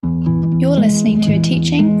You're listening to a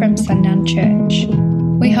teaching from Sundown Church.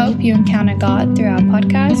 We hope you encounter God through our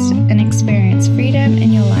podcast and experience freedom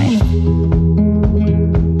in your life.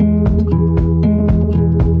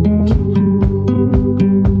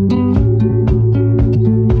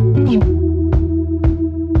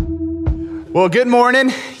 Well, good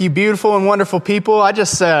morning, you beautiful and wonderful people. I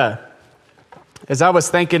just, as I was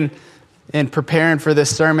thinking and preparing for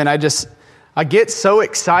this sermon, I get so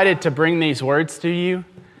excited to bring these words to you,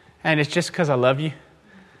 and it's just because I love you,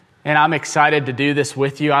 and I'm excited to do this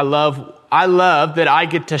with you. I love that I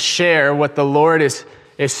get to share what the Lord is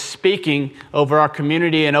speaking over our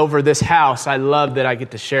community and over this house. I love that I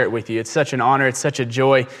get to share it with you. It's such an honor. It's such a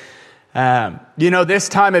joy. This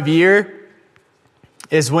time of year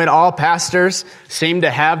is when all pastors seem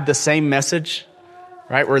to have the same message,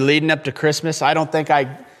 right? We're leading up to Christmas. I don't think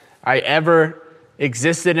I ever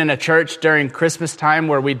existed in a church during Christmas time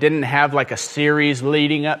where we didn't have like a series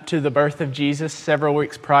leading up to the birth of Jesus several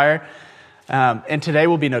weeks prior. And today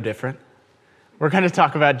will be no different. We're going to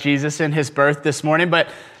talk about Jesus and his birth this morning, but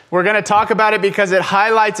we're going to talk about it because it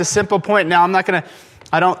highlights a simple point. Now,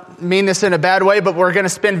 I don't mean this in a bad way, but we're going to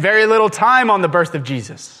spend very little time on the birth of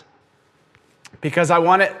Jesus because I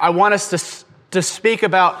want us to speak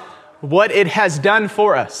about what it has done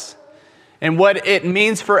for us and what it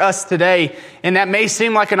means for us today. And that may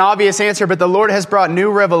seem like an obvious answer, but the Lord has brought new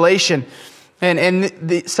revelation.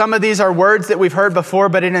 And some of these are words that we've heard before,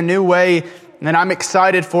 but in a new way, and I'm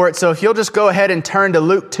excited for it. So if you'll just go ahead and turn to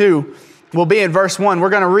Luke 2, we'll be in verse 1. We're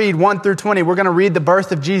going to read 1 through 20. We're going to read the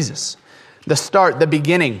birth of Jesus, the start, the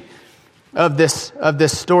beginning of this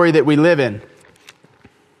story that we live in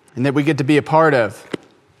and that we get to be a part of.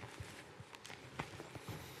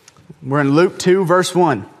 We're in Luke 2, verse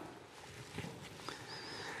 1.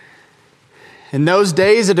 In those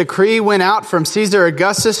days, a decree went out from Caesar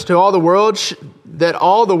Augustus to all the world that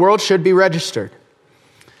all the world should be registered.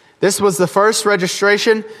 This was the first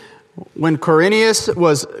registration when Quirinius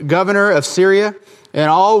was governor of Syria, and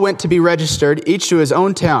all went to be registered, each to his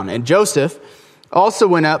own town. And Joseph also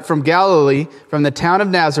went up from Galilee, from the town of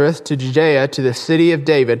Nazareth to Judea, to the city of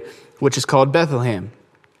David, which is called Bethlehem,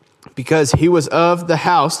 because he was of the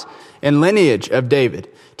house and lineage of David,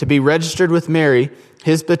 to be registered with Mary,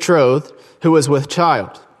 his betrothed, who was with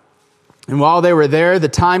child. And while they were there, the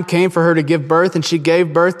time came for her to give birth, and she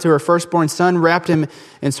gave birth to her firstborn son, wrapped him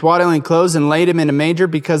in swaddling clothes, and laid him in a manger,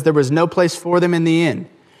 because there was no place for them in the inn.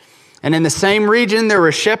 And in the same region there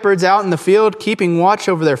were shepherds out in the field, keeping watch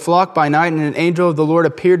over their flock by night, and an angel of the Lord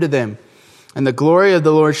appeared to them. And the glory of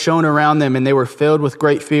the Lord shone around them, and they were filled with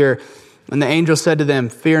great fear. And the angel said to them,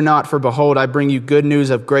 "Fear not, for behold, I bring you good news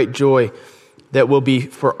of great joy that will be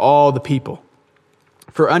for all the people.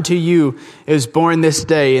 For unto you is born this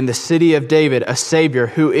day in the city of David a Savior,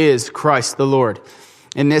 who is Christ the Lord.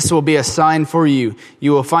 And this will be a sign for you.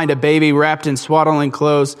 You will find a baby wrapped in swaddling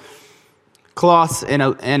cloths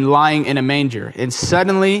and lying in a manger." And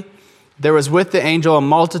suddenly there was with the angel a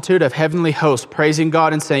multitude of heavenly hosts, praising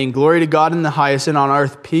God and saying, "Glory to God in the highest, and on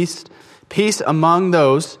earth peace among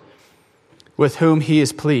those with whom he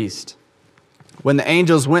is pleased." When the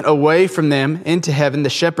angels went away from them into heaven, the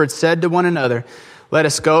shepherds said to one another, "Let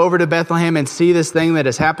us go over to Bethlehem and see this thing that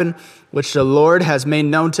has happened, which the Lord has made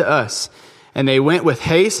known to us." And they went with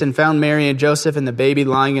haste and found Mary and Joseph and the baby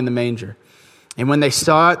lying in the manger. And when they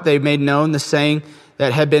saw it, they made known the saying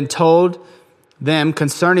that had been told them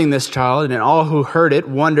concerning this child. And all who heard it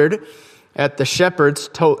wondered as the shepherds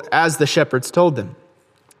told them.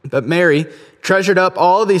 But Mary treasured up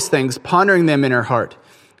all these things, pondering them in her heart.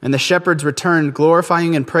 And the shepherds returned,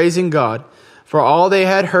 glorifying and praising God for all they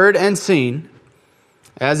had heard and seen,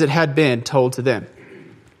 as it had been told to them.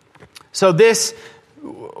 So this,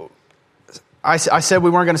 I said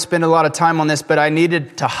we weren't going to spend a lot of time on this, but I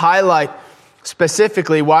needed to highlight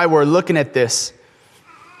specifically why we're looking at this.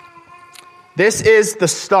 This is the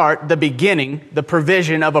start, the beginning, the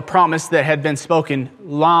provision of a promise that had been spoken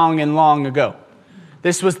long and long ago.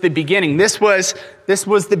 This was the beginning. This was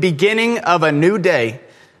the beginning of a new day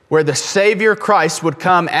where the Savior Christ would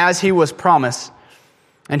come as he was promised,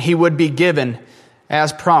 and he would be given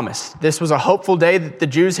as promised. This was a hopeful day that the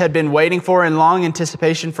Jews had been waiting for in long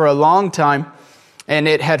anticipation for a long time, and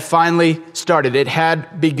it had finally started. It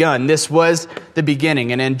had begun. This was the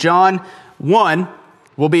beginning. And in John 1,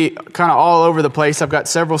 we'll be kind of all over the place. I've got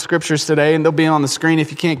several scriptures today, and they'll be on the screen if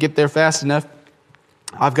you can't get there fast enough.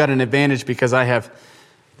 I've got an advantage because I have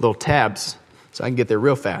little tabs, so I can get there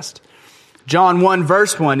real fast. John 1,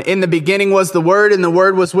 verse 1, "In the beginning was the Word, and the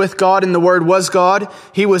Word was with God, and the Word was God.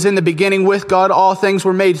 He was in the beginning with God. All things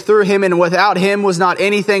were made through him, and without him was not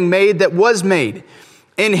anything made that was made.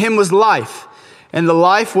 In him was life, And the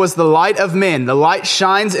life was the light of men. The light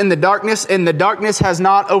shines in the darkness, and the darkness has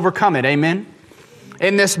not overcome it. Amen?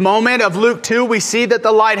 In this moment of Luke 2, we see that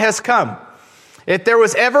the light has come. If there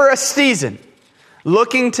was ever a season,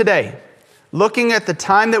 looking today, looking at the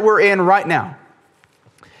time that we're in right now,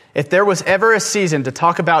 if there was ever a season to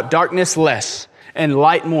talk about darkness less and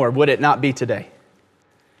light more, would it not be today?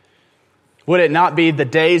 Would it not be the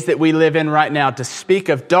days that we live in right now to speak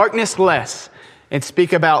of darkness less and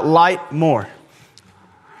speak about light more?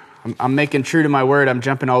 I'm making true to my word. I'm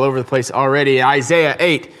jumping all over the place already. Isaiah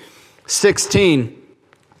 8:16.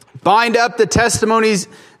 Bind up the testimonies,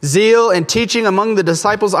 zeal, and teaching among the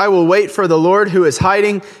disciples. I will wait for the Lord who is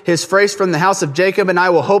hiding his face from the house of Jacob, and I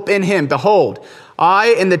will hope in him. Behold,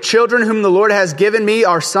 I and the children whom the Lord has given me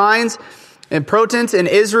are signs and portents in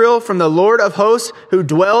Israel from the Lord of hosts who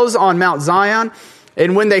dwells on Mount Zion.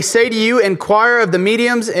 And when they say to you, inquire of the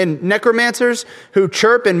mediums and necromancers who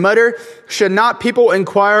chirp and mutter, should not people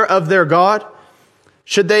inquire of their God?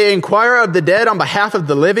 Should they inquire of the dead on behalf of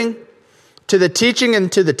the living? To the teaching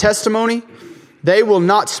and to the testimony, they will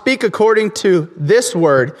not speak according to this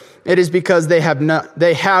word. It is because they have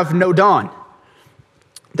no dawn.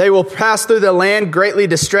 They will pass through the land greatly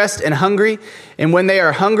distressed and hungry. And when they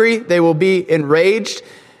are hungry, they will be enraged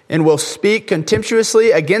and will speak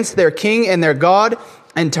contemptuously against their king and their God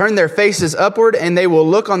and turn their faces upward. And they will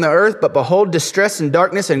look on the earth, but behold distress and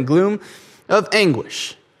darkness and gloom of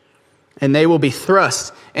anguish. And they will be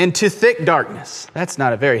thrust into thick darkness. That's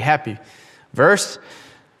not a very happy verse.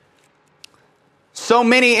 So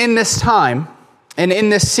many in this time and in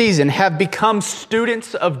this season have become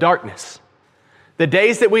students of darkness. The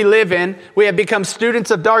days that we live in, we have become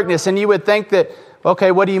students of darkness. And you would think that,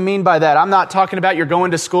 okay, what do you mean by that? I'm not talking about you're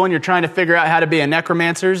going to school and you're trying to figure out how to be a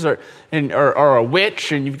necromancer or a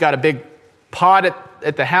witch, and you've got a big pot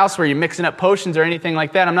at the house where you're mixing up potions or anything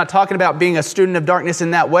like that. I'm not talking about being a student of darkness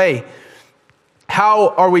in that way. How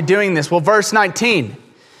are we doing this? Well, verse 19.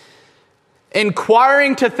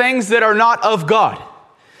 Inquiring to things that are not of God.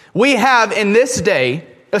 We have in this day,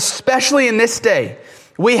 especially in this day,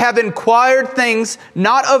 we have inquired things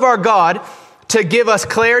not of our God to give us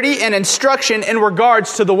clarity and instruction in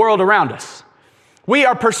regards to the world around us. We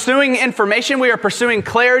are pursuing information. We are pursuing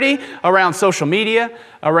clarity around social media,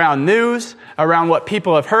 around news, around what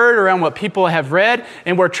people have heard, around what people have read.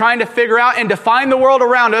 And we're trying to figure out and define the world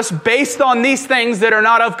around us based on these things that are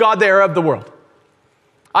not of God, they are of the world.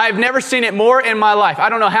 I have never seen it more in my life. I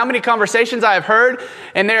don't know how many conversations I have heard,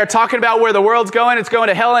 and they are talking about where the world's going. It's going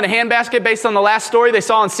to hell in a handbasket based on the last story they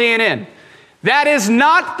saw on CNN. That is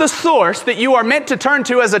not the source that you are meant to turn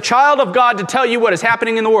to as a child of God to tell you what is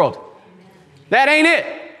happening in the world. That ain't it.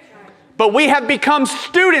 But we have become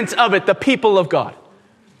students of it, the people of God.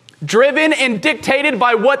 Driven and dictated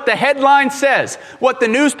by what the headline says, what the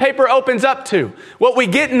newspaper opens up to, what we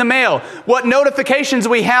get in the mail, what notifications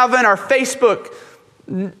we have in our Facebook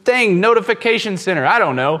thing, notification center. I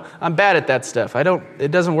don't know. I'm bad at that stuff.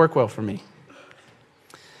 It doesn't work well for me.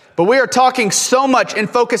 But we are talking so much and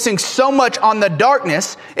focusing so much on the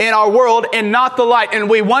darkness in our world and not the light. And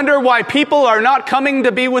we wonder why people are not coming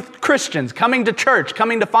to be with Christians, coming to church,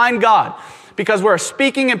 coming to find God. Because we're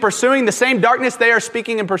speaking and pursuing the same darkness they are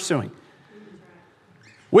speaking and pursuing.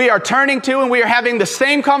 We are turning to and we are having the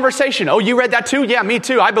same conversation. Oh, you read that too? Yeah, me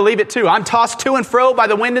too. I believe it too. I'm tossed to and fro by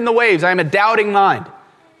the wind and the waves. I am a doubting mind.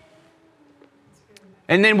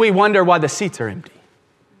 And then we wonder why the seats are empty.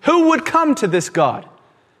 Who would come to this God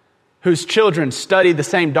whose children study the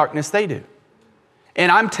same darkness they do?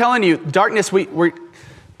 And I'm telling you, darkness, we're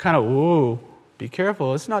kind of, whoa, be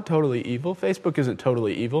careful. It's not totally evil. Facebook isn't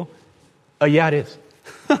totally evil. Oh, yeah, it is.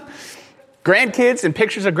 Grandkids and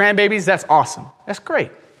pictures of grandbabies, that's awesome. That's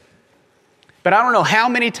great. But I don't know how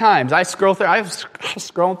many times I scroll through. I was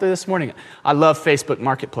scrolling through this morning. I love Facebook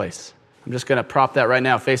Marketplace. I'm just going to prop that right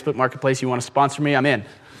now. Facebook Marketplace, you want to sponsor me? I'm in.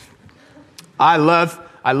 I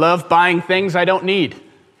love buying things I don't need.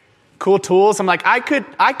 Cool tools. I'm like, I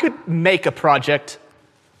could make a project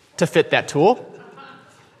to fit that tool.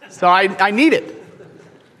 So I need it.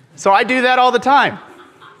 So I do that all the time.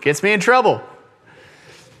 Gets me in trouble.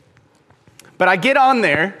 But I get on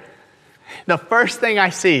there. The first thing I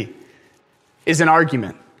see is an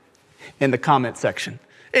argument in the comment section.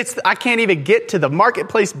 I can't even get to the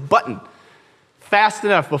Marketplace button fast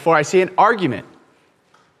enough before I see an argument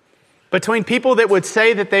between people that would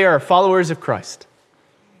say that they are followers of Christ.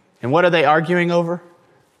 And what are they arguing over?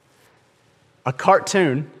 A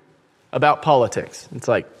cartoon about politics. It's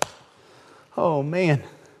like, oh man,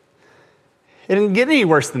 it didn't get any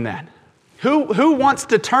worse than that. Who wants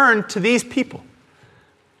to turn to these people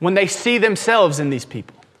when they see themselves in these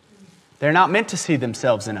people? They're not meant to see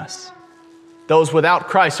themselves in us. Those without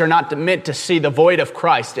Christ are not meant to see the void of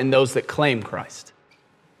Christ in those that claim Christ.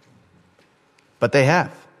 But they have.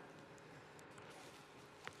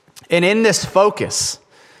 And in this focus,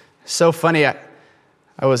 so funny, I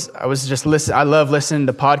was just listening. I love listening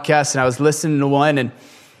to podcasts, and I was listening to one, and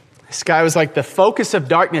this guy was like, the focus of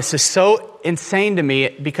darkness is so insane to me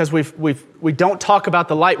because we don't talk about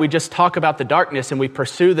the light, we just talk about the darkness, and we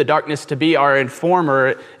pursue the darkness to be our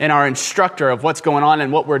informer and our instructor of what's going on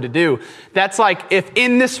and what we're to do. That's like if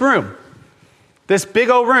in this room, this big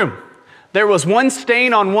old room, there was one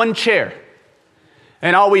stain on one chair,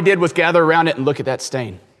 and all we did was gather around it and look at that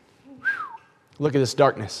stain. Look at this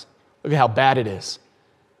darkness. Look at how bad it is.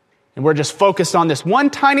 And we're just focused on this one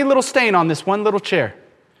tiny little stain on this one little chair.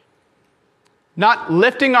 Not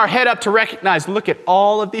lifting our head up to recognize, look at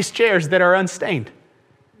all of these chairs that are unstained.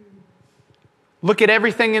 Look at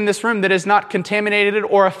everything in this room that is not contaminated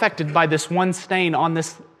or affected by this one stain on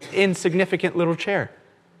this insignificant little chair.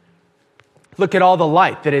 Look at all the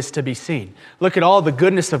light that is to be seen. Look at all the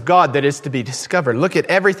goodness of God that is to be discovered. Look at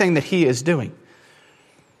everything that He is doing.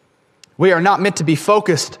 We are not meant to be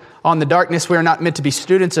focused on the darkness. We are not meant to be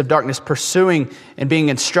students of darkness, pursuing and being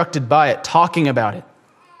instructed by it, talking about it.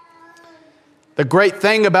 The great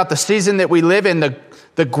thing about the season that we live in,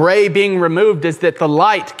 the gray being removed, is that the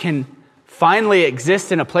light can finally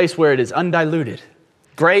exist in a place where it is undiluted.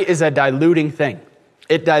 Gray is a diluting thing.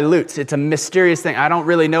 It dilutes. It's a mysterious thing. I don't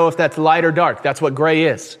really know if that's light or dark. That's what gray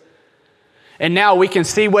is. And now we can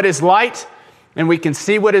see what is light and we can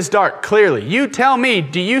see what is dark clearly. You tell me,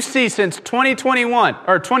 do you see since 2021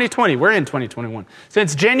 or 2020, we're in 2021,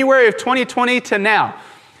 since January of 2020 to now,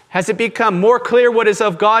 has it become more clear what is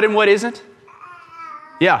of God and what isn't?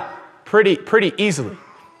 Yeah, pretty easily.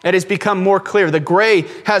 It has become more clear. The gray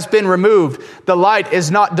has been removed. The light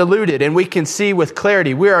is not diluted, and we can see with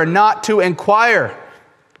clarity. We are not to inquire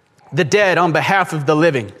the dead on behalf of the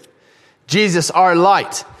living. Jesus, our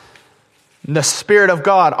light. The Spirit of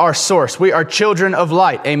God, our source. We are children of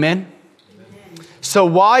light. Amen? Amen. So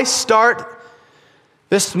why start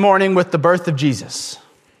this morning with the birth of Jesus?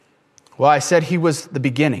 Well, I said He was the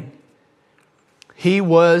beginning. He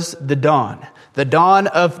was the dawn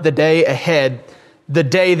of the day ahead, the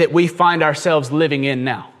day that we find ourselves living in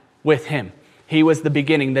now with Him. He was the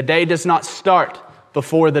beginning. The day does not start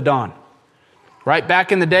before the dawn. Right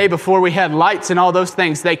back in the day before we had lights and all those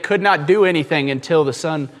things, they could not do anything until the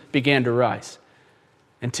sun began to rise,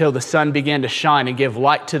 until the sun began to shine and give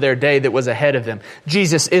light to their day that was ahead of them.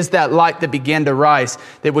 Jesus is that light that began to rise,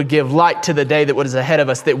 that would give light to the day that was ahead of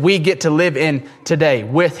us, that we get to live in today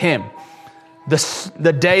with Him.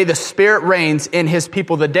 The day the Spirit reigns in His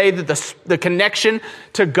people, the day that the connection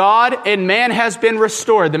to God and man has been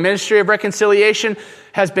restored, the ministry of reconciliation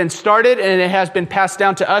has been started and it has been passed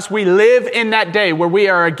down to us. We live in that day where we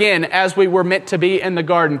are again, as we were meant to be in the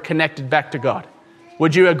garden, connected back to God.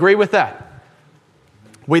 Would you agree with that?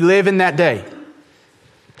 We live in that day.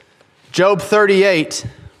 Job 38,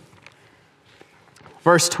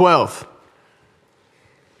 verse 12.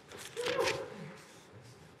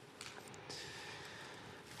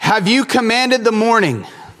 Have you commanded the morning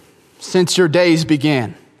since your days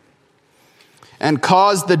began, and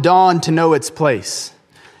caused the dawn to know its place,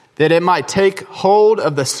 that it might take hold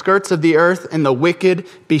of the skirts of the earth and the wicked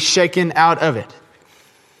be shaken out of it?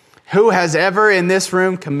 Who has ever in this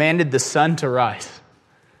room commanded the sun to rise?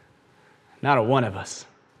 Not a one of us.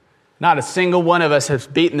 Not a single one of us has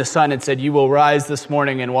beaten the sun and said, you will rise this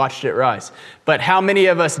morning, and watched it rise. But how many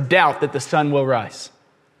of us doubt that the sun will rise?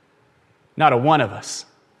 Not a one of us.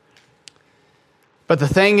 But the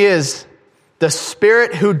thing is, the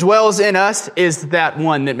Spirit who dwells in us is that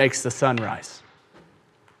one that makes the sun rise.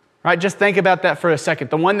 Right? Just think about that for a second.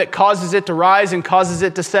 The one that causes it to rise and causes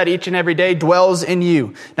it to set each and every day dwells in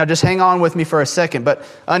you. Now just hang on with me for a second, but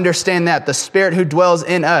understand that the Spirit who dwells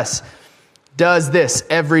in us does this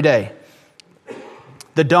every day.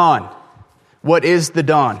 The dawn. What is the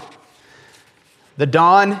dawn? The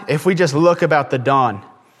dawn, if we just look about the dawn,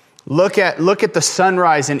 look at the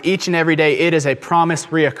sunrise, and each and every day it is a promise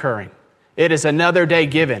reoccurring. It is another day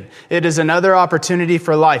given. It is another opportunity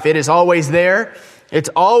for life. It is always there. It's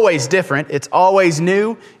always different. It's always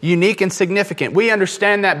new, unique, and significant. We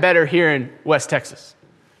understand that better here in West Texas.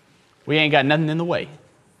 We ain't got nothing in the way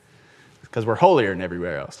because we're holier than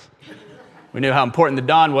everywhere else. We knew how important the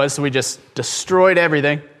dawn was, so we just destroyed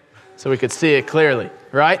everything so we could see it clearly,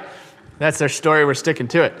 right? That's their story. We're sticking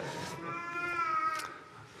to it.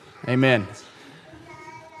 Amen.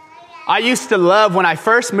 I used to love when I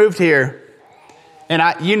first moved here, and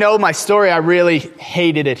you know my story, I really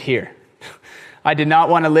hated it here. I did not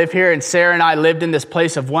want to live here, and Sarah and I lived in this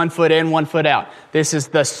place of 1 foot in, 1 foot out. This is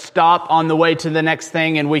the stop on the way to the next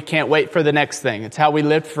thing, and we can't wait for the next thing. It's how we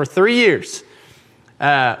lived for 3 years,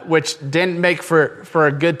 which didn't make for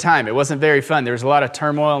a good time. It wasn't very fun. There was a lot of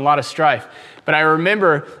turmoil and a lot of strife. But I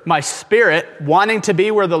remember my spirit wanting to be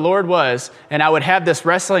where the Lord was, and I would have this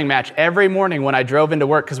wrestling match every morning when I drove into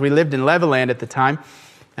work, because we lived in Levelland at the time,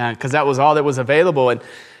 because that was all that was available. And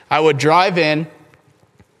I would drive in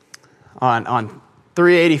on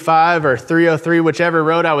 385 or 303, whichever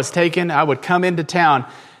road I was taking. I would come into town,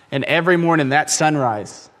 and every morning that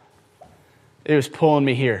sunrise, it was pulling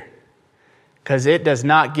me here, because it does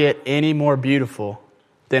not get any more beautiful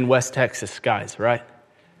than West Texas skies, right?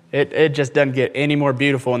 It just doesn't get any more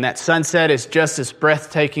beautiful, and that sunset is just as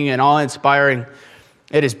breathtaking and awe-inspiring.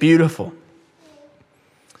 It is beautiful.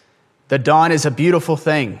 The dawn is a beautiful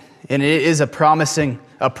thing, and it is a promise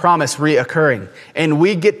reoccurring. And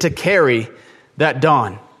we get to carry that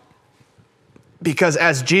dawn. Because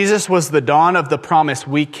as Jesus was the dawn of the promise,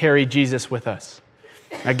 we carry Jesus with us.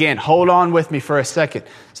 Again, hold on with me for a second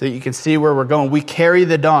so that you can see where we're going. We carry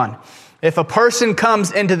the dawn. If a person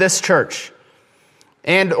comes into this church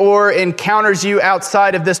and or encounters you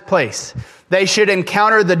outside of this place, they should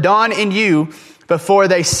encounter the dawn in you before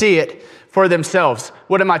they see it for themselves.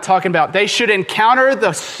 What am I talking about? They should encounter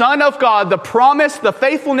the Son of God, the promise, the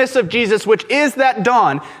faithfulness of Jesus, which is that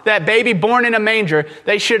dawn, that baby born in a manger.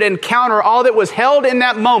 They should encounter all that was held in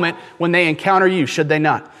that moment when they encounter you, should they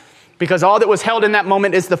not? Because all that was held in that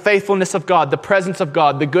moment is the faithfulness of God, the presence of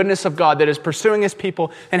God, the goodness of God that is pursuing His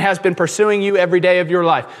people and has been pursuing you every day of your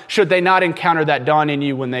life. Should they not encounter that dawn in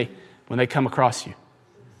you when they come across you?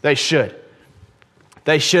 They should.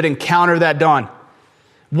 They should encounter that dawn.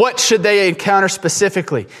 What should they encounter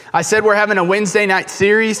specifically? I said we're having a Wednesday night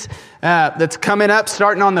series that's coming up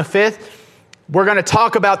starting on the 5th. We're going to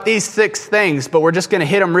talk about these 6 things, but we're just going to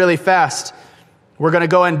hit them really fast. We're going to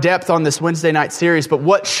go in depth on this Wednesday night series, but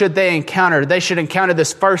what should they encounter? They should encounter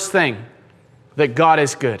this first thing, that God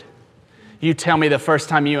is good. You tell me the first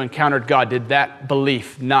time you encountered God,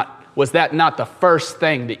 was that not the first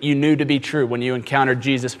thing that you knew to be true when you encountered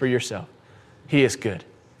Jesus for yourself? He is good.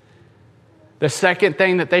 The second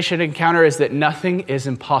thing that they should encounter is that nothing is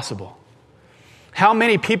impossible. How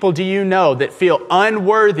many people do you know that feel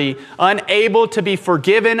unworthy, unable to be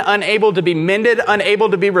forgiven, unable to be mended, unable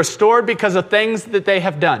to be restored because of things that they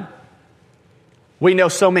have done? We know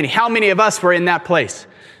so many. How many of us were in that place?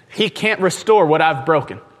 He can't restore what I've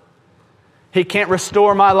broken. He can't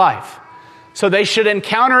restore my life. So they should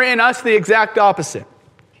encounter in us the exact opposite.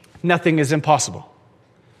 Nothing is impossible.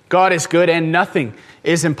 God is good and nothing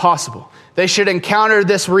is impossible. They should encounter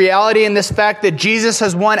this reality and this fact that Jesus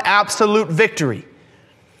has won absolute victory.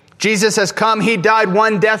 Jesus has come. He died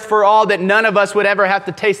one death for all, that none of us would ever have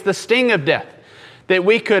to taste the sting of death. That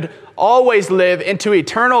we could always live into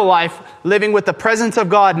eternal life, living with the presence of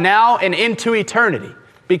God now and into eternity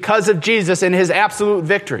because of Jesus and His absolute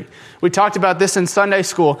victory. We talked about this in Sunday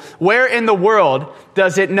school. Where in the world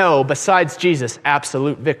does it know, besides Jesus,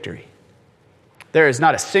 absolute victory? There is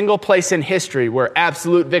not a single place in history where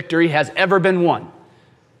absolute victory has ever been won.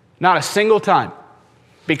 Not a single time.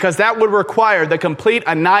 Because that would require the complete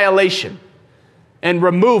annihilation and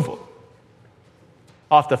removal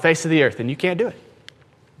off the face of the earth. And you can't do it.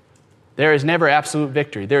 There is never absolute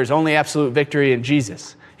victory. There is only absolute victory in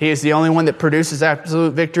Jesus. He is the only one that produces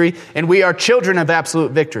absolute victory. And we are children of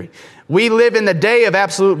absolute victory. We live in the day of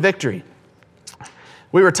absolute victory.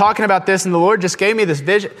 We were talking about this and the Lord just gave me this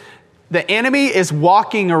vision. The enemy is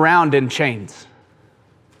walking around in chains.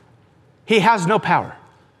 He has no power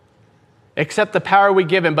except the power we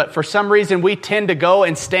give him. But for some reason, we tend to go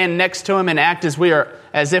and stand next to him and act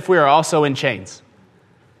as if we are also in chains.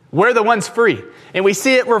 We're the ones free. And we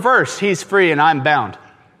see it reverse. He's free and I'm bound.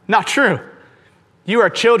 Not true. You are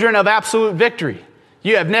children of absolute victory.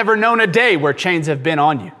 You have never known a day where chains have been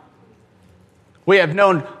on you. We have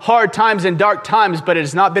known hard times and dark times, but it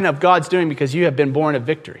has not been of God's doing because you have been born of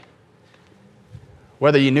victory.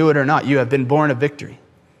 Whether you knew it or not, you have been born of victory.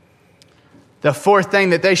 The fourth thing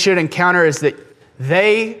that they should encounter is that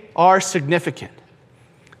they are significant.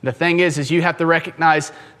 The thing is you have to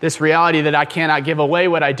recognize this reality that I cannot give away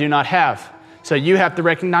what I do not have. So you have to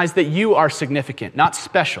recognize that you are significant, not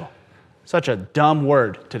special. Such a dumb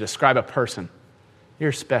word to describe a person.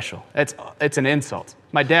 You're special. It's an insult.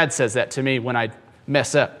 My dad says that to me when I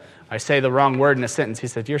mess up. I say the wrong word in a sentence. He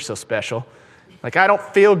said, "You're so special." Like, I don't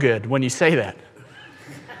feel good when you say that.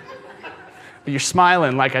 But you're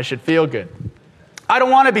smiling like I should feel good. I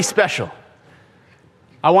don't want to be special.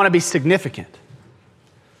 I want to be significant.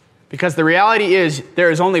 Because the reality is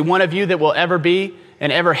there is only one of you that will ever be,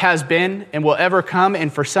 and ever has been and will ever come,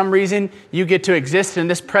 and for some reason you get to exist in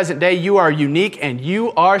this present day, you are unique and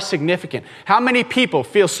you are significant. How many people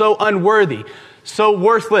feel so unworthy, so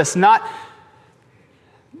worthless, not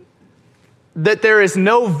that there is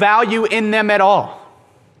no value in them at all?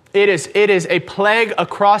 It is a plague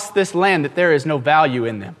across this land that there is no value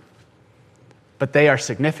in them. But they are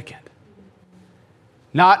significant.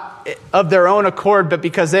 Not of their own accord, but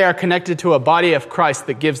because they are connected to a body of Christ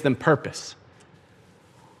that gives them purpose,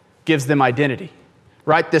 gives them identity.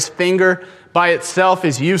 Right? This finger by itself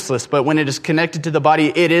is useless, but when it is connected to the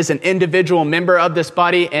body, it is an individual member of this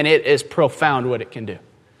body, and it is profound what it can do.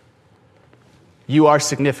 You are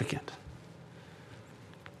significant.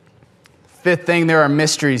 Fifth thing, there are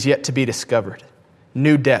mysteries yet to be discovered.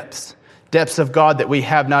 New depths. Depths of God that we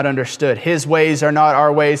have not understood. His ways are not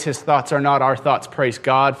our ways. His thoughts are not our thoughts. Praise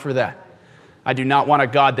God for that. I do not want a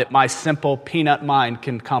God that my simple peanut mind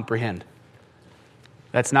can comprehend.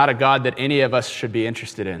 That's not a God that any of us should be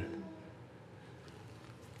interested in.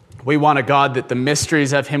 We want a God that the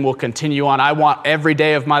mysteries of Him will continue on. I want every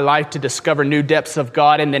day of my life to discover new depths of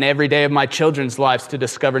God, and then every day of my children's lives to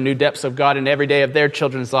discover new depths of God, and every day of their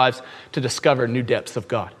children's lives to discover new depths of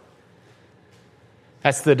God.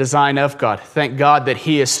 That's the design of God. Thank God that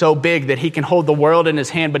He is so big that He can hold the world in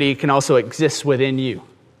His hand, but He can also exist within you.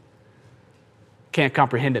 Can't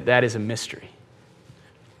comprehend it. That is a mystery.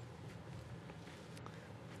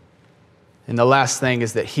 And the last thing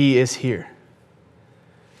is that He is here.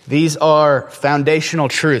 These are foundational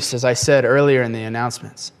truths, as I said earlier in the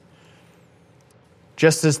announcements.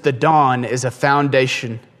 Just as the dawn is a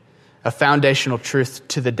foundational truth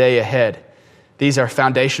to the day ahead, these are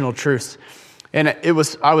foundational truths. And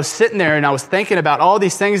I was sitting there and I was thinking about all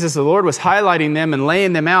these things as the Lord was highlighting them and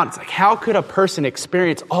laying them out. It's like, how could a person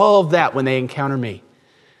experience all of that when they encounter me?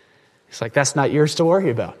 It's like, that's not yours to worry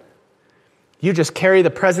about. You just carry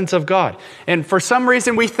the presence of God. And for some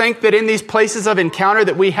reason, we think that in these places of encounter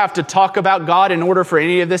that we have to talk about God in order for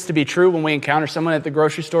any of this to be true when we encounter someone at the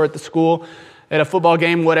grocery store, at the school, at a football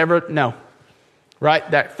game, whatever. No. Right?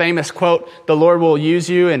 That famous quote, the Lord will use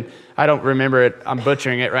you, and I don't remember it. I'm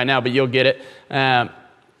butchering it right now, but you'll get it.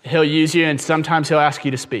 He'll use you, and sometimes He'll ask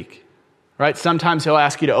you to speak. Right? Sometimes He'll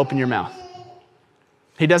ask you to open your mouth.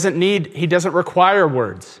 He doesn't require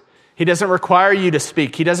words. He doesn't require you to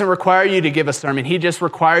speak. He doesn't require you to give a sermon. He just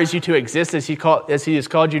requires you to exist as He has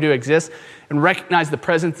called you to exist and recognize the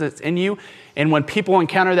presence that's in you. And when people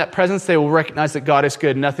encounter that presence, they will recognize that God is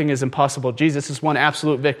good. Nothing is impossible. Jesus has won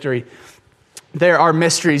absolute victory. There are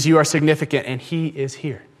mysteries. You are significant, and He is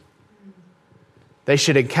here. They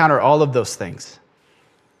should encounter all of those things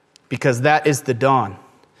because that is the dawn.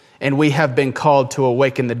 And we have been called to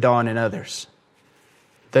awaken the dawn in others.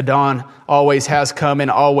 The dawn always has come and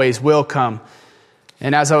always will come.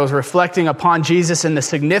 And as I was reflecting upon Jesus and the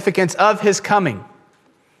significance of His coming,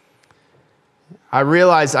 I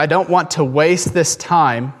realized I don't want to waste this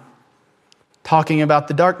time talking about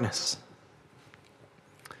the darkness.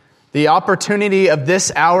 The opportunity of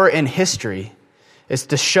this hour in history is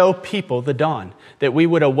to show people the dawn, that we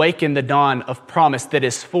would awaken the dawn of promise that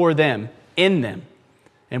is for them, in them.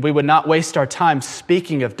 And we would not waste our time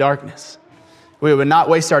speaking of darkness. We would not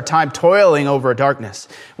waste our time toiling over darkness.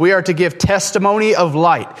 We are to give testimony of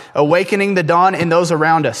light, awakening the dawn in those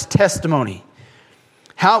around us. Testimony.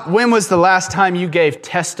 When was the last time you gave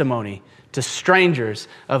testimony to strangers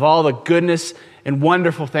of all the goodness and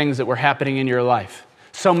wonderful things that were happening in your life?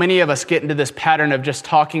 So many of us get into this pattern of just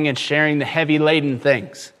talking and sharing the heavy-laden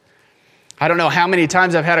things. I don't know how many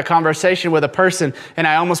times I've had a conversation with a person and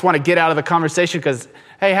I almost want to get out of the conversation because,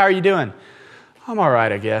 hey, how are you doing? I'm all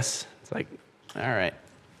right, I guess. It's like, all right.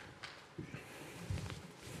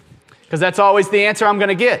 Because that's always the answer I'm going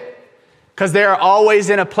to get. Because they're always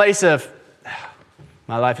in a place of,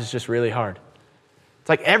 my life is just really hard. It's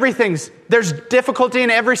like there's difficulty in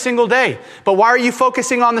every single day. But why are you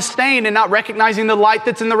focusing on the stain and not recognizing the light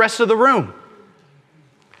that's in the rest of the room?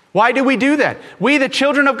 Why do we do that? We, the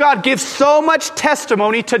children of God, give so much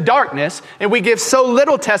testimony to darkness and we give so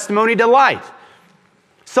little testimony to light.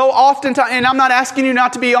 So often, and I'm not asking you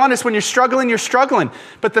not to be honest. When you're struggling, you're struggling.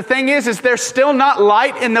 But the thing is there's still not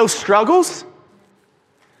light in those struggles?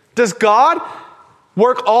 Does God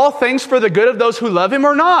work all things for the good of those who love Him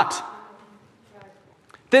or not?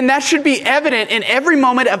 Then that should be evident in every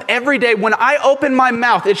moment of every day. When I open my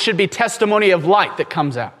mouth, it should be testimony of light that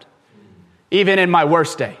comes out. Even in my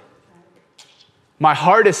worst day. My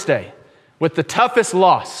hardest day. With the toughest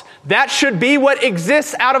loss. That should be what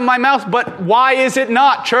exists out of my mouth. But why is it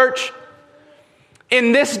not, church?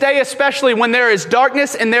 In this day especially, when there is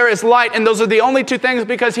darkness and there is light, and those are the only two things,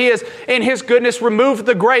 because he has, in his goodness, removed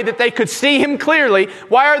the gray that they could see him clearly,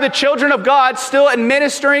 why are the children of God still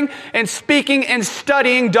administering and speaking and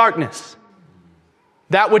studying darkness?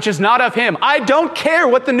 That which is not of him. I don't care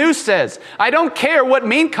what the news says. I don't care what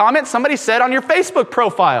mean comment somebody said on your Facebook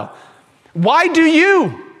profile. Why do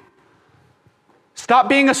you? Stop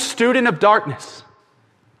being a student of darkness.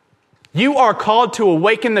 You are called to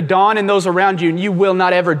awaken the dawn in those around you, and you will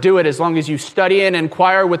not ever do it as long as you study and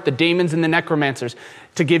inquire with the demons and the necromancers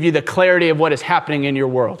to give you the clarity of what is happening in your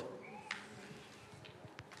world.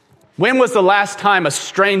 When was the last time a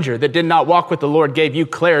stranger that did not walk with the Lord gave you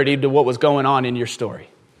clarity to what was going on in your story?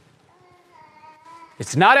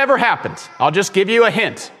 It's not ever happened. I'll just give you a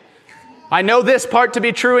hint. I know this part to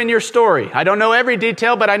be true in your story. I don't know every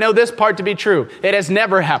detail, but I know this part to be true. It has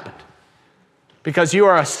never happened. Because you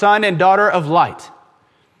are a son and daughter of light.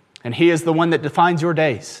 And he is the one that defines your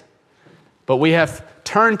days. But we have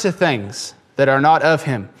turned to things that are not of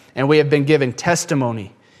him. And we have been given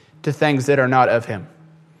testimony to things that are not of him.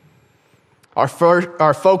 Our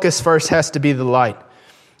focus first has to be the light.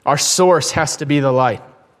 Our source has to be the light.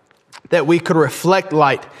 That we could reflect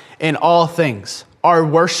light in all things. Our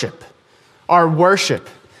worship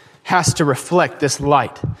has to reflect this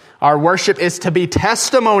light. Our worship is to be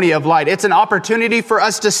testimony of light. It's an opportunity for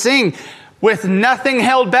us to sing with nothing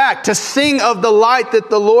held back, to sing of the light that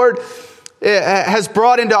the Lord has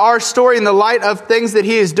brought into our story and the light of things that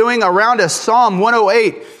he is doing around us. Psalm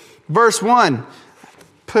 108, verse 1.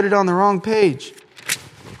 Put it on the wrong page.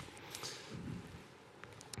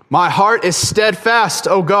 My heart is steadfast,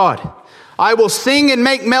 O God. I will sing and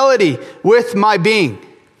make melody with my being.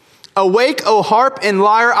 Awake, O harp and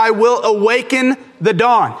lyre, I will awaken the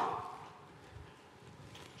dawn.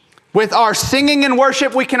 With our singing and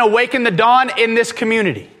worship, we can awaken the dawn in this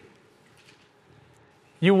community.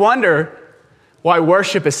 You wonder why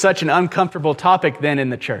worship is such an uncomfortable topic then in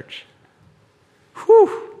the church.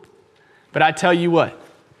 Whew. But I tell you what,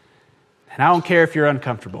 and I don't care if you're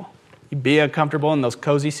uncomfortable. You be uncomfortable in those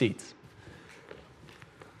cozy seats.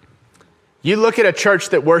 You look at a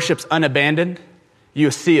church that worships unabandoned, you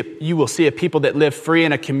will see a people that live free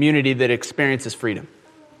in a community that experiences freedom.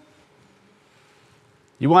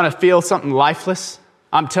 You want to feel something lifeless?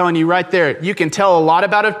 I'm telling you right there, you can tell a lot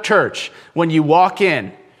about a church when you walk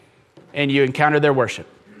in and you encounter their worship.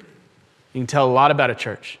 You can tell a lot about a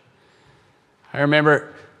church. I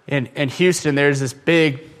remember in Houston, there's this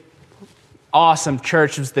big, awesome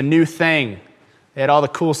church. It was the new thing. They had all the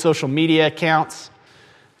cool social media accounts,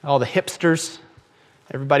 all the hipsters.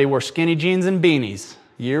 Everybody wore skinny jeans and beanies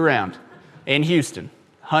year round in Houston.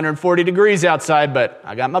 140 degrees outside, but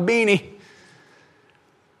I got my beanie.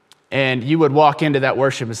 And you would walk into that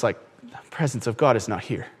worship, it's like, the presence of God is not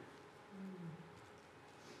here.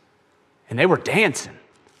 And they were dancing.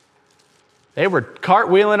 They were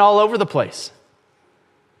cartwheeling all over the place.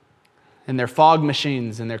 And their fog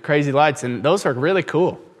machines and their crazy lights, and those are really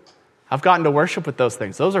cool. I've gotten to worship with those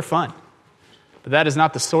things. Those are fun. But that is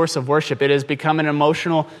not the source of worship. It has become an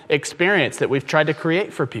emotional experience that we've tried to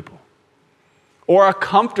create for people. Or a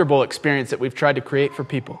comfortable experience that we've tried to create for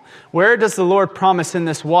people. Where does the Lord promise in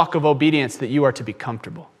this walk of obedience that you are to be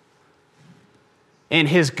comfortable? In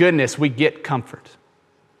his goodness, we get comfort.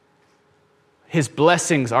 His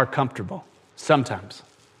blessings are comfortable. Sometimes.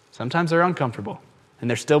 Sometimes they're uncomfortable. And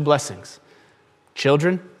they're still blessings.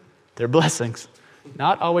 Children, they're blessings.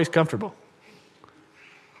 Not always comfortable.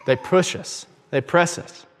 They push us. They press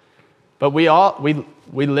us. But we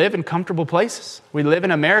live in comfortable places. We live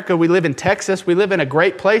in America. We live in Texas. We live in a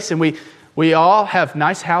great place, and we all have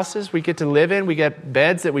nice houses we get to live in. We get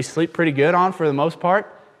beds that we sleep pretty good on for the most part.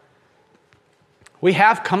 We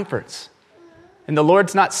have comforts. And the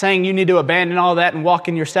Lord's not saying you need to abandon all that and walk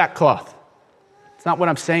in your sackcloth. It's not what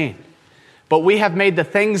I'm saying. But we have made the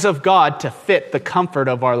things of God to fit the comfort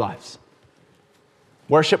of our lives.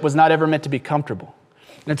 Worship was not ever meant to be comfortable.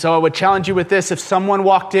 And so I would challenge you with this. If someone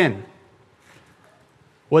walked in,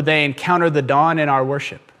 would they encounter the dawn in our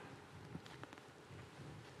worship?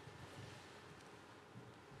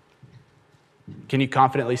 Can you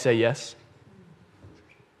confidently say yes?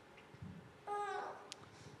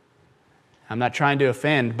 I'm not trying to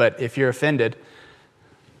offend, but if you're offended,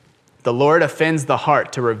 the Lord offends the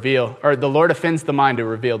heart to reveal, or the Lord offends the mind to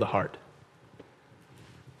reveal the heart.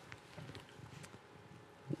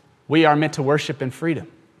 We are meant to worship in freedom.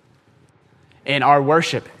 In our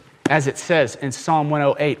worship, as it says in Psalm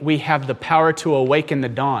 108, we have the power to awaken the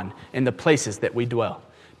dawn in the places that we dwell,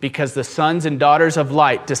 because the sons and daughters of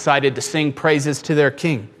light decided to sing praises to their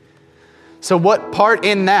King. So what part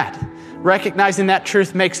in that? Recognizing that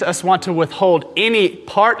truth makes us want to withhold any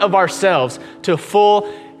part of ourselves to a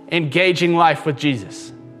full, engaging life with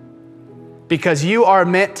Jesus. Because you are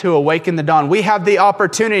meant to awaken the dawn. We have the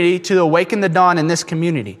opportunity to awaken the dawn in this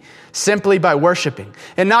community simply by worshiping.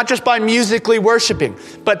 And not just by musically worshiping,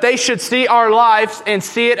 but they should see our lives and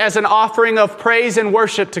see it as an offering of praise and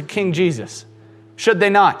worship to King Jesus. Should they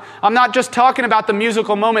not? I'm not just talking about the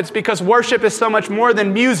musical moments, because worship is so much more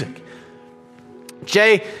than music.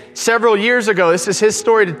 Jay, several years ago, this is his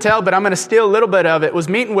story to tell, but I'm going to steal a little bit of it, was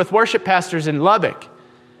meeting with worship pastors in Lubbock.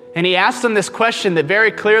 And he asked them this question that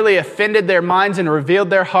very clearly offended their minds and revealed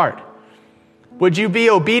their heart. Would you be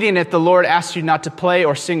obedient if the Lord asked you not to play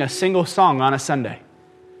or sing a single song on a Sunday?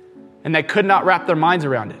 And they could not wrap their minds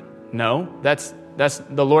around it. No, that's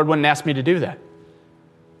the Lord wouldn't ask me to do that.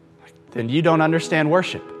 Then you don't understand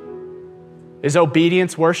worship. Is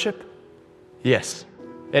obedience worship? Yes.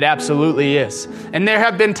 It absolutely is. And there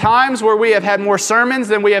have been times where we have had more sermons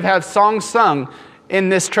than we have had songs sung in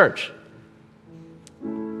this church.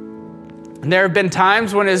 And there have been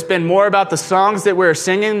times when it's been more about the songs that we're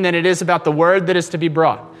singing than it is about the word that is to be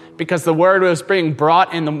brought, because the word was being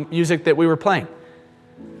brought in the music that we were playing.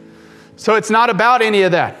 So it's not about any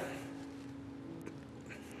of that.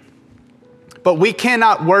 But we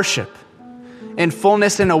cannot worship in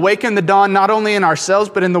fullness and awaken the dawn not only in ourselves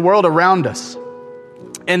but in the world around us,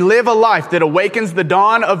 and live a life that awakens the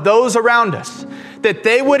dawn of those around us, that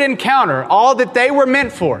they would encounter all that they were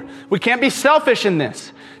meant for. We can't be selfish in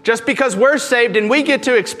this. Just because we're saved and we get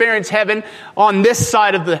to experience heaven on this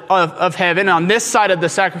side of heaven, on this side of the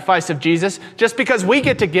sacrifice of Jesus, just because we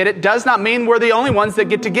get to get it does not mean we're the only ones that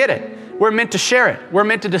get to get it. We're meant to share it. We're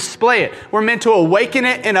meant to display it. We're meant to awaken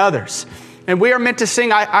it in others. And we are meant to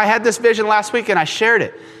sing. I had this vision last week and I shared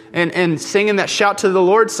it and singing that Shout to the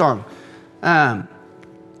Lord song.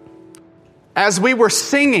 As we were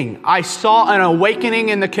singing, I saw an awakening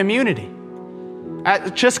in the community.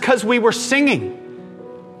 Just because we were singing.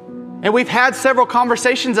 And we've had several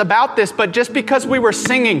conversations about this, but just because we were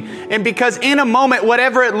singing, and because in a moment,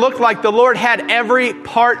 whatever it looked like, the Lord had every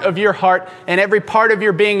part of your heart and every part of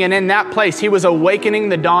your being, and in that place, He was awakening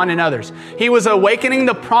the dawn in others. He was awakening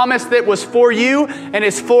the promise that was for you and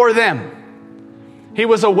is for them. He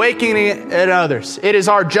was awakening it in others. It is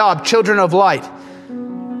our job, children of light,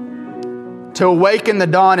 to awaken the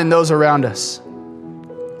dawn in those around us.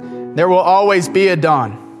 There will always be a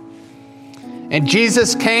dawn. And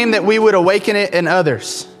Jesus came that we would awaken it in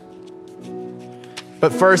others.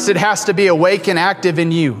 But first, it has to be awake and active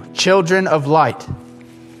in you, children of light.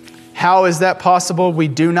 How is that possible? We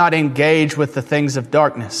do not engage with the things of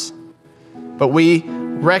darkness, but we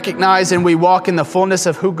recognize and we walk in the fullness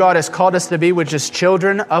of who God has called us to be, which is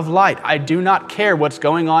children of light. I do not care what's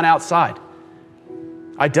going on outside.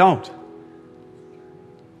 I don't.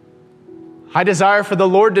 I desire for the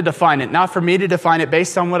Lord to define it, not for me to define it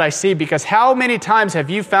based on what I see, because how many times have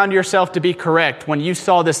you found yourself to be correct when you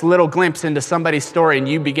saw this little glimpse into somebody's story and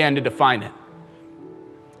you began to define it?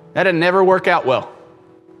 That'll never work out well.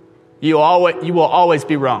 You will always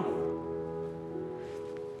be wrong.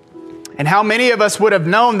 And how many of us would have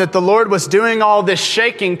known that the Lord was doing all this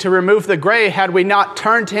shaking to remove the gray had we not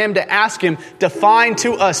turned to Him to ask Him, define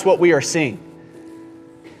to us what we are seeing?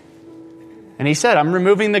 And He said, I'm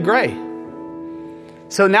removing the gray.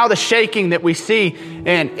 So now the shaking that we see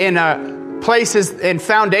in places and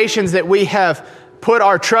foundations that we have put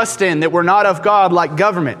our trust in that were not of God, like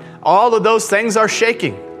government, all of those things are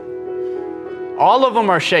shaking. All of them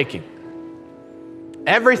are shaking.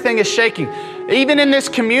 Everything is shaking. Even in this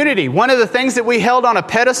community, one of the things that we held on a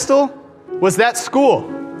pedestal was that school.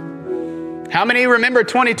 How many remember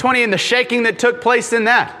 2020 and the shaking that took place in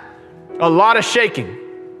that? A lot of shaking.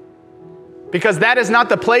 Because that is not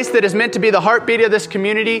the place that is meant to be the heartbeat of this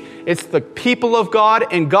community. It's the people of God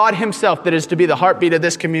and God Himself that is to be the heartbeat of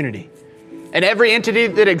this community. And every entity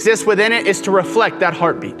that exists within it is to reflect that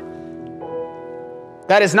heartbeat.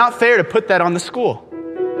 That is not fair to put that on the school.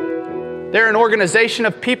 They're an organization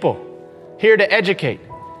of people here to educate.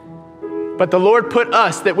 But the Lord put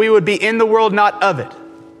us that we would be in the world, not of it.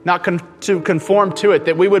 Not to conform to it,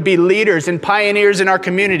 that we would be leaders and pioneers in our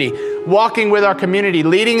community, walking with our community,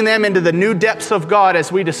 leading them into the new depths of God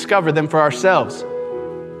as we discover them for ourselves.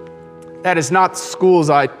 That is not schools.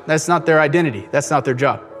 That's not their identity. That's not their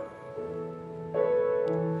job.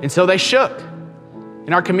 And so they shook.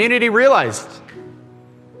 And our community realized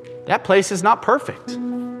that place is not perfect.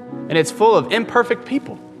 And it's full of imperfect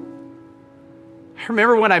people. I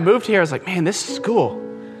remember when I moved here, I was like, man, this school,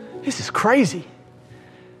 this is crazy.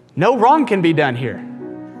 No wrong can be done here.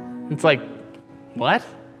 It's like, what?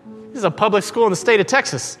 This is a public school in the state of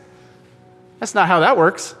Texas. That's not how that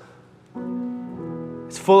works.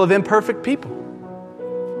 It's full of imperfect people.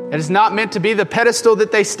 It is not meant to be the pedestal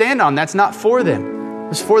that they stand on. That's not for them.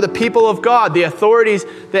 It's for the people of God, the authorities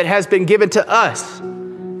that has been given to us.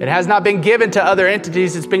 It has not been given to other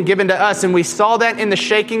entities. It's been given to us. And we saw that in the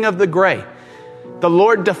shaking of the grave. The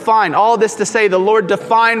Lord defined, all this to say, the Lord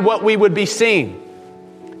defined what we would be seeing.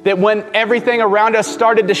 That when everything around us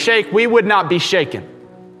started to shake, we would not be shaken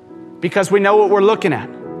because we know what we're looking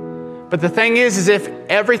at. But the thing is if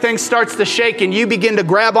everything starts to shake and you begin to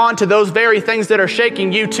grab onto those very things that are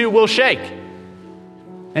shaking, you too will shake.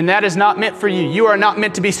 And that is not meant for you. You are not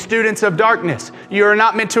meant to be students of darkness. You are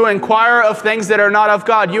not meant to inquire of things that are not of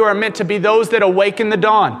God. You are meant to be those that awaken the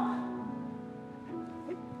dawn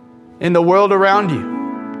in the world around you.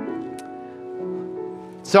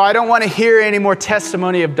 So I don't want to hear any more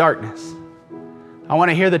testimony of darkness. I want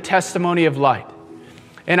to hear the testimony of light.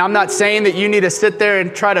 And I'm not saying that you need to sit there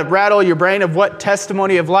and try to rattle your brain of what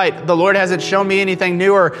testimony of light. The Lord hasn't shown me anything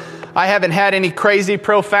new, or I haven't had any crazy,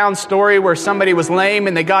 profound story where somebody was lame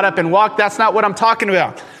and they got up and walked. That's not what I'm talking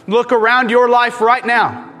about. Look around your life right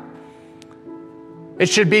now. It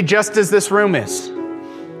should be just as this room is.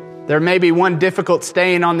 There may be one difficult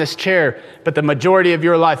stain on this chair, but the majority of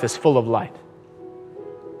your life is full of light.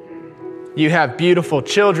 You have beautiful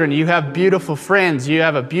children. You have beautiful friends. You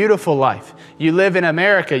have a beautiful life. You live in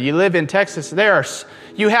America. You live in Texas.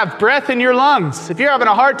 You have breath in your lungs. If you're having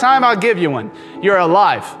a hard time, I'll give you one. You're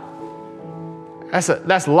alive.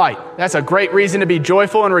 That's light. That's a great reason to be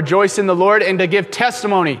joyful and rejoice in the Lord and to give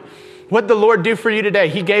testimony. What did the Lord do for you today?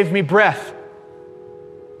 He gave me breath.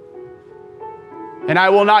 And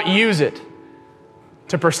I will not use it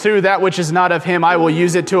to pursue that which is not of Him. I will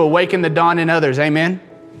use it to awaken the dawn in others. Amen.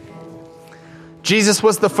 Jesus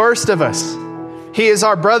was the first of us. He is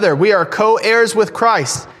our brother. We are co-heirs with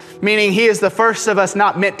Christ, meaning He is the first of us,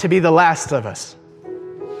 not meant to be the last of us.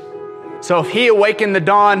 So if He awakened the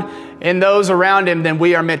dawn in those around Him, then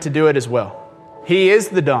we are meant to do it as well. He is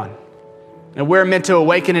the dawn. And we're meant to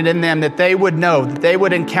awaken it in them, that they would know, that they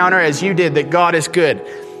would encounter as you did, that God is good.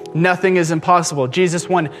 Nothing is impossible. Jesus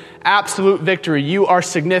won absolute victory. You are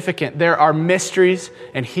significant. There are mysteries,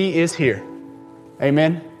 and He is here.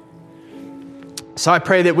 Amen. So I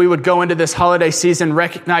pray that we would go into this holiday season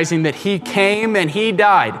recognizing that He came and He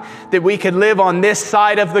died, that we could live on this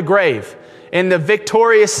side of the grave, in the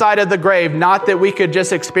victorious side of the grave, not that we could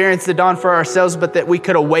just experience the dawn for ourselves, but that we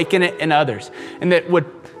could awaken it in others. And that would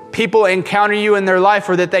people encounter you in their life,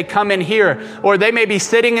 or that they come in here, or they may be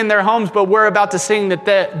sitting in their homes, but we're about to sing that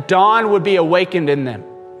the dawn would be awakened in them.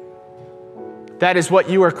 That is what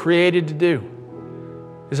you are created to do,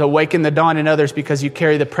 is awaken the dawn in others, because you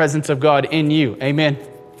carry the presence of God in you. Amen.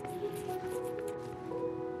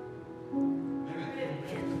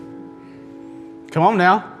 Come on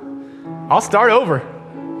now. I'll start over.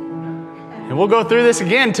 And we'll go through this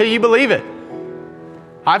again until you believe it.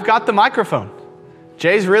 I've got the microphone.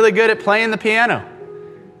 Jay's really good at playing the piano.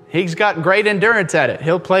 He's got great endurance at it.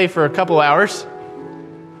 He'll play for a couple hours.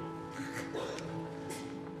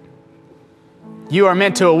 You are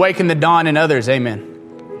meant to awaken the dawn in others.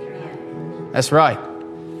 Amen. That's right.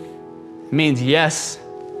 It means yes.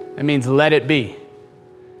 It means let it be.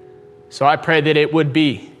 So I pray that it would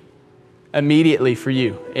be immediately for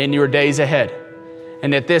you in your days ahead.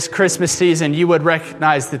 And that this Christmas season, you would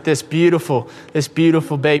recognize that this beautiful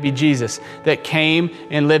baby Jesus that came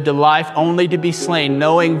and lived a life only to be slain,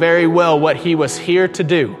 knowing very well what He was here to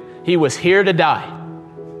do. He was here to die.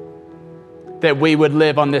 That we would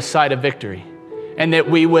live on this side of victory. And that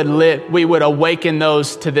we would awaken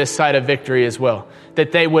those to this side of victory as well.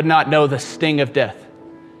 That they would not know the sting of death,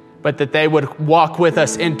 but that they would walk with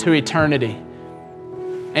us into eternity,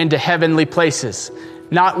 into heavenly places.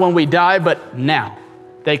 Not when we die, but now.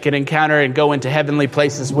 They could encounter and go into heavenly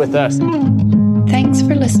places with us. Thanks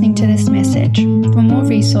for listening to this message. For more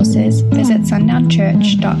resources, visit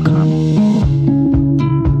sundownchurch.com.